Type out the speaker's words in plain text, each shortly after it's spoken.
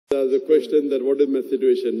There's a question that what is my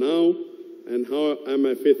situation now and how am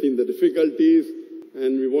I facing the difficulties,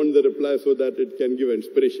 and we want the reply so that it can give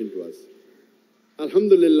inspiration to us.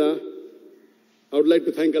 Alhamdulillah, I would like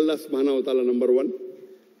to thank Allah subhanahu wa ta'ala, number one,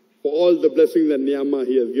 for all the blessings and ni'mah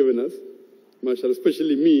He has given us. MashaAllah,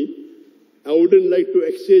 especially me. I wouldn't like to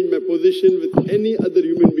exchange my position with any other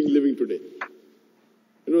human being living today.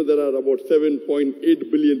 You know, there are about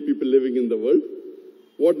 7.8 billion people living in the world.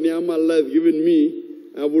 What ni'mah Allah has given me,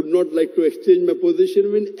 I would not like to exchange my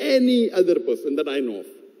position with any other person that I know of.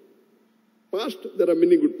 Past, there are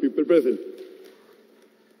many good people present.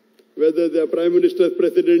 Whether they are prime ministers,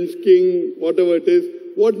 presidents, king, whatever it is,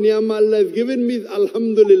 what ni'mah Allah has given me is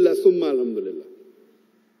alhamdulillah, summa alhamdulillah.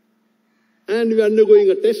 And we are undergoing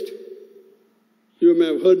a test. You may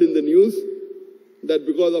have heard in the news that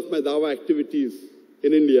because of my dawah activities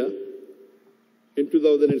in India, in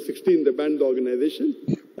 2016 they banned the organization.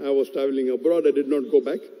 I was traveling abroad, I did not go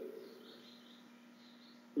back.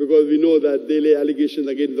 Because we know that they lay allegations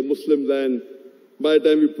against the Muslims, and by the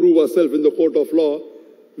time we prove ourselves in the court of law,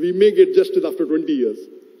 we may get justice after 20 years.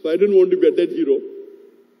 So I didn't want to be a dead hero.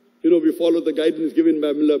 You know, we follow the guidance given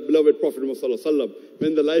by beloved Prophet Muhammad.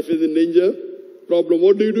 When the life is in danger, problem,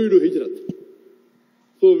 what do? You do hijrat.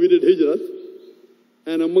 So we did hijrat.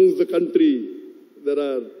 And amongst the country, there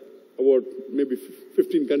are about maybe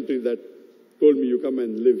 15 countries that told me, you come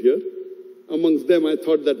and live here. Amongst them, I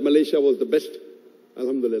thought that Malaysia was the best.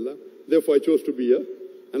 Alhamdulillah. Therefore, I chose to be here.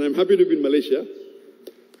 And I'm happy to be in Malaysia.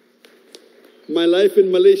 My life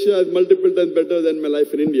in Malaysia is multiple times better than my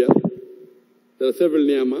life in India. There are several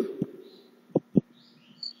ni'mah.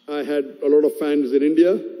 I had a lot of fans in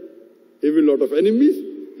India, even a lot of enemies.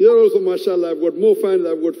 Here also, mashallah, I've got more fans,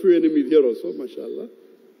 I've got few enemies here also, mashallah.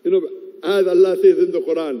 You know, as Allah says in the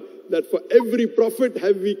Quran, that for every prophet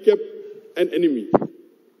have we kept an enemy.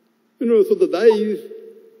 You know, so the da'is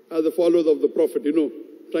are the followers of the prophet, you know,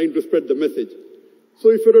 trying to spread the message. So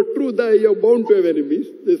if you're a true da'i, you're bound to have enemies.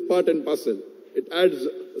 This is part and parcel. It adds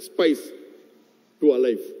spice to our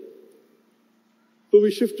life. So we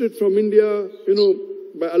shifted from India, you know,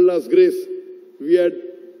 by Allah's grace. We had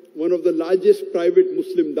one of the largest private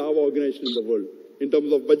Muslim dawah organizations in the world. In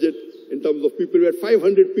terms of budget, in terms of people, we had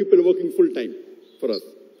 500 people working full time for us.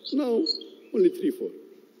 Now, only 3-4.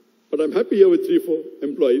 But I'm happy here with 3-4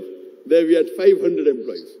 employees. There we had 500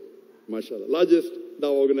 employees. MashaAllah. Largest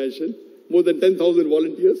dawah organization. More than 10,000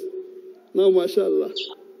 volunteers. Now, MashaAllah.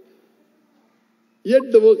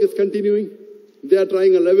 Yet the work is continuing. They are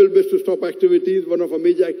trying a level best to stop activities. One of our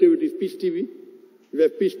major activities, Peace TV. We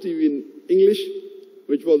have Peace TV in English,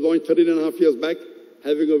 which was launched 13.5 years back,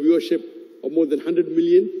 having a viewership of more than 100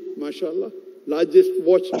 million, mashallah. Largest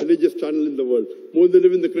watched religious channel in the world, more than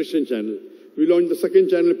even the Christian channel. We launched the second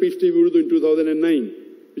channel, Peace TV Urdu, in 2009,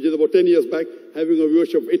 which is about 10 years back, having a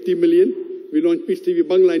viewership of 80 million. We launched Peace TV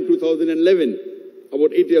Bangla in 2011,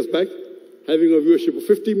 about 8 years back, having a viewership of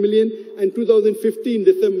 50 million. And 2015,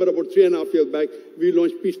 December, about 3.5 years back, we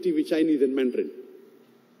launched Peace TV Chinese and Mandarin.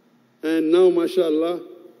 And now, mashallah,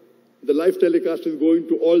 the live telecast is going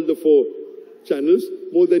to all the 4 channels,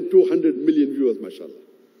 more than 200 million viewers, mashallah.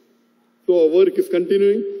 So our work is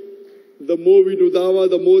continuing. The more we do dawah,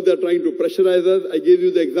 the more they're trying to pressurize us. I gave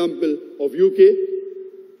you the example of UK.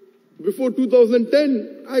 Before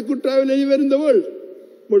 2010, I could travel anywhere in the world.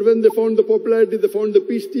 But when they found the popularity, they found the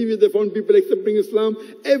Peace TV, they found people accepting Islam.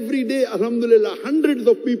 Every day, alhamdulillah, hundreds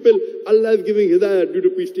of people, Allah is giving hidayah due to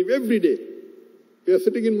Peace TV, every day. We are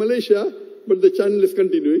sitting in Malaysia, but the channel is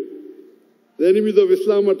continuing. The enemies of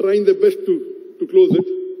Islam are trying their best to close it.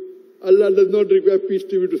 Allah does not require Peace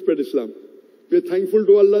TV to spread Islam. We are thankful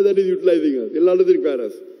to Allah that He is utilizing us. Allah doesn't require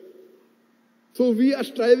us. So we are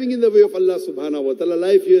striving in the way of Allah subhanahu wa ta'ala.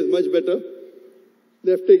 Life here is much better.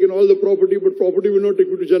 They have taken all the property, but property will not take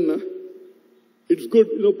you to Jannah. It's good,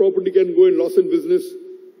 you know, property can go in loss in business.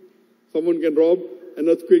 Someone can rob, an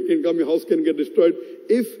earthquake can come, your house can get destroyed.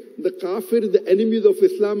 If the kafir, the enemies of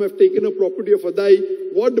Islam have taken a property of a da'i,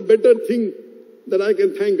 what better thing that I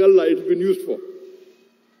can thank Allah it's been used for?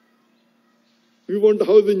 We want a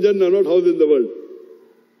house in Jannah, not a house in the world.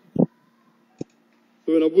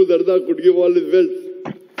 So when Abu Darda could give all his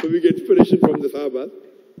wealth, so we get inspiration from the Sahaba,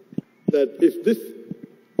 that if this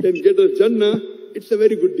can get us Jannah, it's a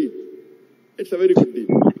very good deal. It's a very good deal.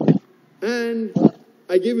 And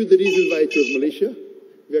I gave you the reasons why I chose Malaysia.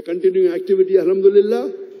 We are continuing activity,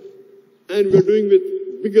 alhamdulillah, and we're doing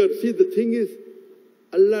with bigger. See, the thing is,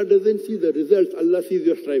 Allah doesn't see the results, Allah sees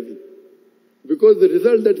your striving. Because the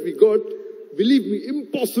result that we got, believe me,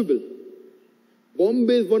 impossible.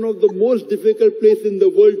 Bombay is one of the most difficult places in the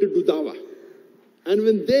world to do dawah. And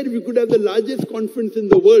when there we could have the largest conference in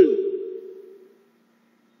the world,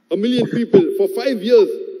 1 million people for 5 years.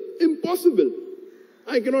 Impossible.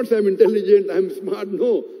 I cannot say I'm intelligent, I'm smart.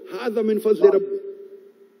 No. Hada min fazli Rabbi.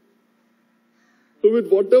 So with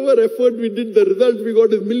whatever effort we did, the result we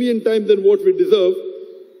got is 1 million times than what we deserve.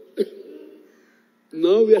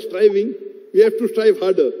 Now we are striving. We have to strive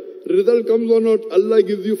harder. Result comes or not, Allah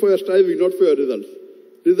gives you for your striving, not for your results.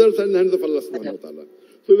 Results are in the hands of Allah subhanahu wa ta'ala.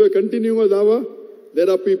 So we are continuing our dawah. There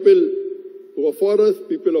are people who are for us,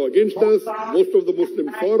 people who are against us, most of the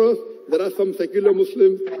Muslims for us. There are some secular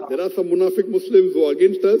Muslims, there are some munafiq Muslims who are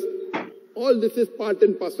against us. All this is part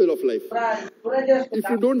and parcel of life. If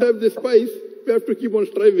you don't have this spice, we have to keep on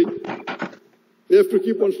striving. We have to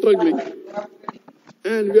keep on struggling.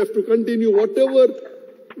 And we have to continue whatever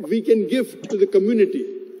we can give to the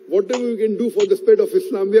community. Whatever we can do for the spread of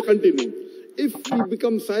Islam, we are continuing. If we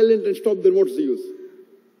become silent and stop, then what's the use?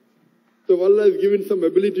 So Allah has given some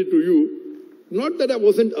ability to you. Not that I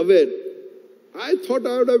wasn't aware. I thought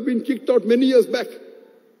I would have been kicked out many years back.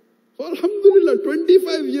 So alhamdulillah,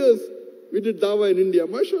 25 years we did dawah in India,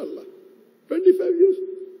 mashallah. 25 years.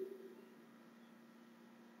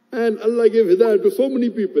 And Allah gave hidayah to so many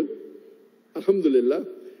people. Alhamdulillah.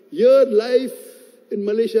 Here life in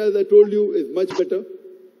Malaysia, as I told you, is much better.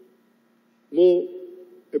 More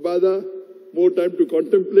ibadah, more time to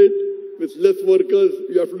contemplate. With less workers,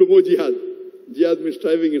 you have to do more jihad. Jihad means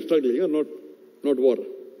striving and struggling, not war.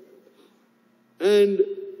 And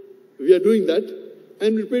we are doing that.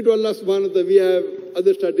 And we pray to Allah subhanahu wa ta'ala. We have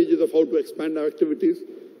other strategies of how to expand our activities,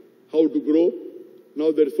 how to grow.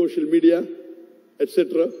 Now there is social media,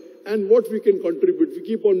 etc. And what we can contribute. We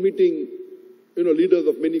keep on meeting, leaders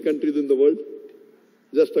of many countries in the world.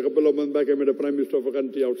 Just a couple of months back, I met a prime minister of a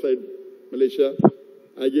country outside Malaysia.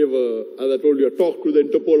 I gave, as I told you, a talk to the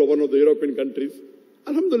Interpol of one of the European countries.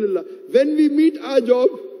 Alhamdulillah. When we meet, our job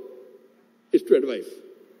is to advise.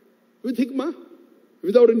 With hikmah,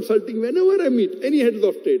 without insulting, whenever I meet any heads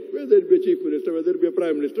of state, whether it be a chief minister, whether it be a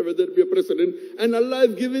prime minister, whether it be a president, and Allah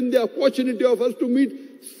has given the opportunity of us to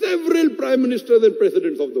meet several prime ministers and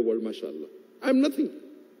presidents of the world, mashallah. I'm nothing.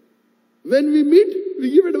 When we meet,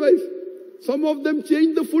 we give advice. Some of them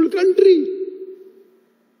change the full country.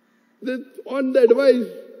 On the advice,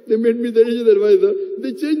 they made me the religious advisor.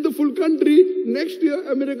 They changed the full country. Next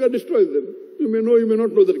year, America destroys them. You may know, you may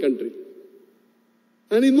not know that country.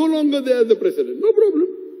 And he's no longer there as the president. No problem.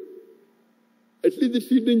 At least the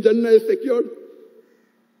seat in Jannah is secured.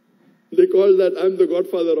 They call that, I'm the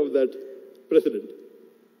godfather of that president.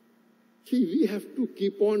 See, we have to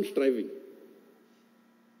keep on striving.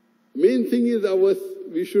 Main thing is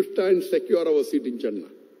we should try and secure our seat in Jannah.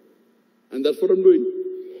 And that's what I'm doing.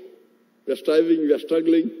 We are striving, we are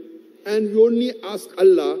struggling. And we only ask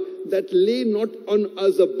Allah that lay not on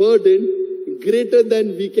us a burden greater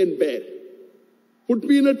than we can bear. Put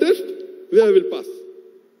me in a test, where I will pass.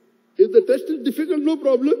 If the test is difficult, no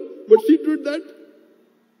problem. But see to it that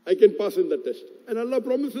I can pass in the test. And Allah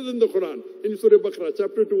promises in the Quran, in Surah Baqarah,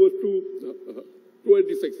 chapter 2, verse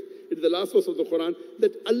 286. It is the last verse of the Quran,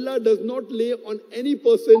 that Allah does not lay on any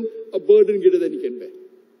person a burden greater than he can bear.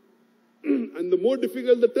 And the more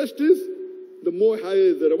difficult the test is, the more higher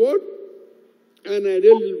is the reward. And I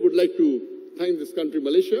really would like to thank this country,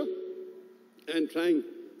 Malaysia, and thank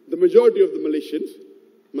the majority of the Malaysians,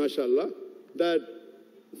 mashallah, that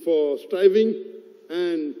for striving.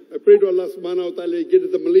 And I pray to Allah subhanahu wa ta'ala,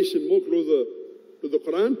 get the Malaysian more closer to the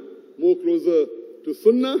Quran, more closer to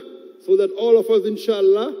Sunnah, so that all of us,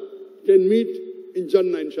 inshallah, can meet in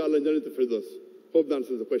Jannah, inshallah, in Jannah al-Firdaus. Hope that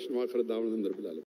answers the question.